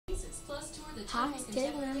Hi,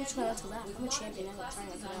 today we're going to try out to laugh. I'm a champion at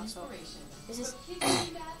trying to laugh, so this is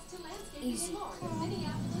easy.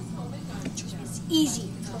 It's easy,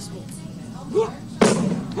 trust me.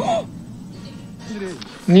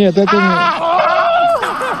 Нет, это не...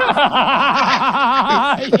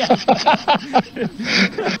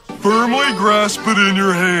 Firmly grasp it in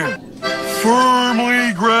your hand.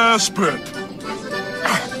 Firmly grasp it.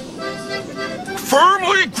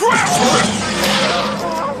 Firmly grasp it.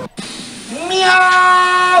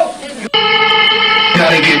 Meow.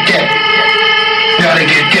 Gotta get get. Gotta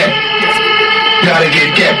get get. Gotta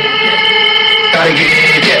get get. Gotta get.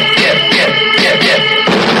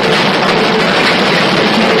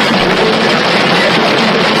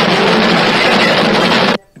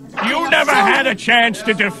 You never had a chance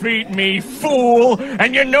to defeat me, fool!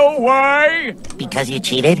 And you know why? Because you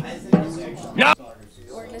cheated? No!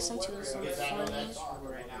 Or listen to some funny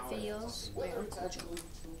videos by Uncle Joe.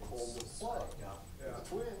 The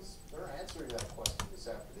twins, they're answering that question this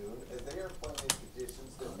afternoon, and they are playing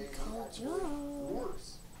conditions that may be worse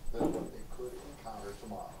than what they could encounter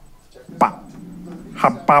tomorrow. Check this out.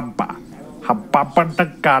 Hababa.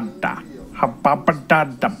 Hababa-da-ga-da.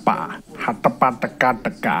 Hababa-da-da-ba.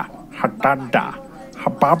 Hata-ba-da-ga-da-ga. Hatanda.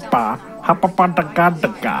 Hababa.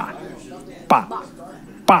 Hababa-da-ga-da-ga. Ba.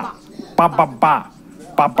 Ba. Ba-ba-ba.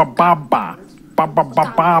 Ba-ba-ba-ba.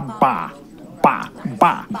 Ba-ba-ba-ba-ba. Ba.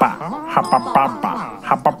 Ba. Ba. Hababa-ba.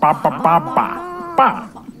 Hababa-ba-ba-ba. Ba.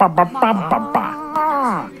 Ba-ba-ba-ba-ba.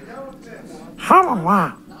 Hababa.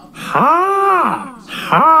 Ha.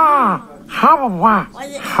 Ha. Hababa.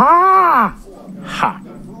 Ha. Ha.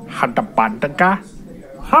 Hada-ba-da-ga.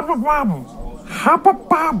 Hababam.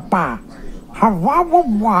 Habababa.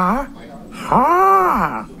 Hawawawa.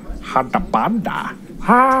 Ha. Hada-ba-da.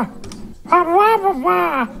 Ha. Hawawawa.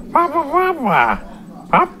 Hawawawa.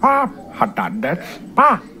 Papa. Hadanda.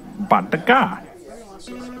 Pa. Ba-da-ga.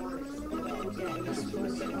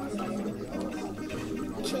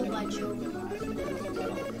 Killed by Joe.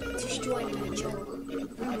 Destroyed by Joe.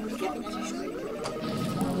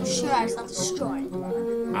 Sure, it's not destroyed.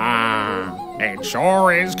 It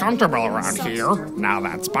sure is comfortable around here. Now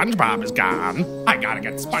that SpongeBob is gone, I gotta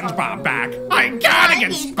get SpongeBob back. I gotta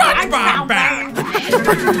get SpongeBob back!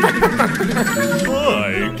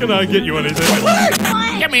 Hi, can I get you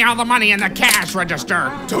anything? Give me all the money in the cash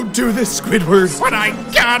register. Don't do this, Squidward. But I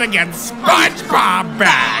gotta get SpongeBob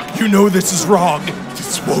back! You know this is wrong.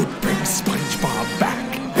 This won't bring SpongeBob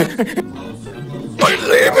back. I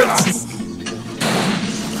leave it!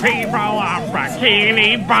 People of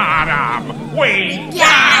Bikini Bottom, we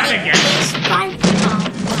gotta get SpongeBob.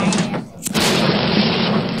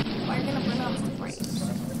 We're gonna bring up the brakes.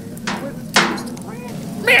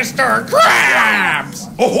 Mr. Krabs!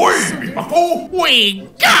 Ahoy, me bucko! We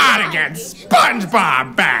gotta get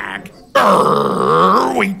SpongeBob back!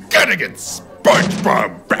 We gotta get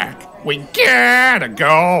SpongeBob back. We gotta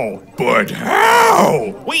go! But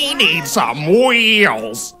how? We need some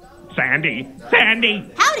wheels! Sandy!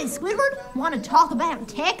 Howdy, Squidward. Want to talk about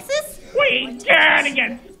Texas? We gotta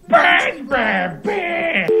get SpongeBob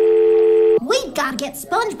back! We gotta get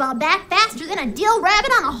SpongeBob back faster than a dill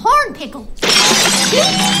rabbit on a horn pickle.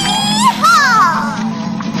 Yee-haw!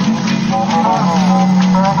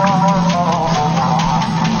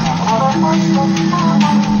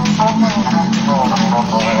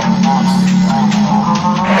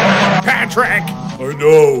 Patrick! I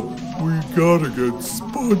know. We gotta get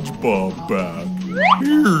SpongeBob back.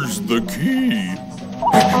 Here's the key.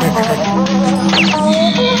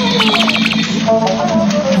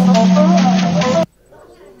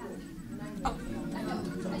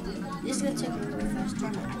 This is gonna take a really fast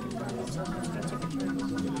turn.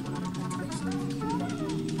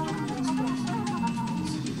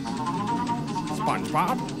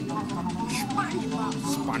 SpongeBob?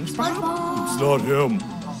 SpongeBob? It's not him.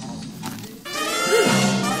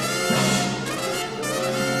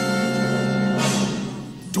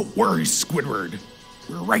 Don't worry, Squidward.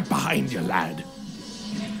 We're right behind you, lad.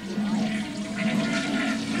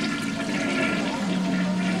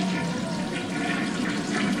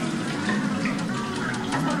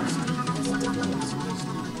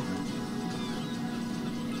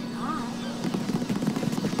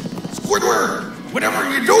 Squidward, whatever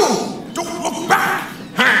you do, don't look back.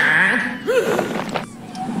 Huh?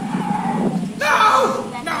 No!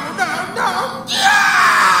 No!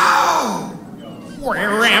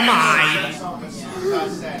 Where am I?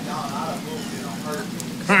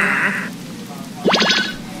 Huh?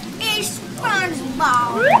 It's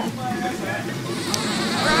SpongeBob.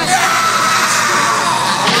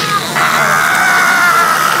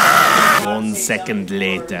 1 second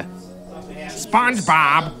later.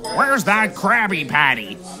 SpongeBob, where's that Krabby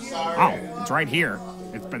Patty? Oh, it's right here.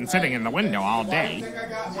 It's been sitting in the window all day.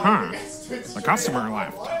 Huh. The customer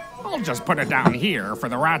left. I'll just put it down here for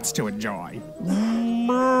the rats to enjoy.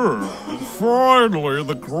 Finally,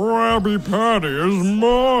 the Krabby Patty is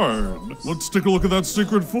mine. Let's take a look at that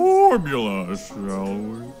secret formula, shall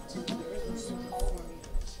we?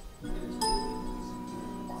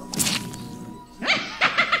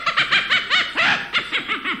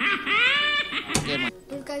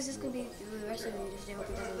 But guys, this is going to be the rest of the video. Just hope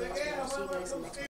you guys enjoyed. See you guys in the next one.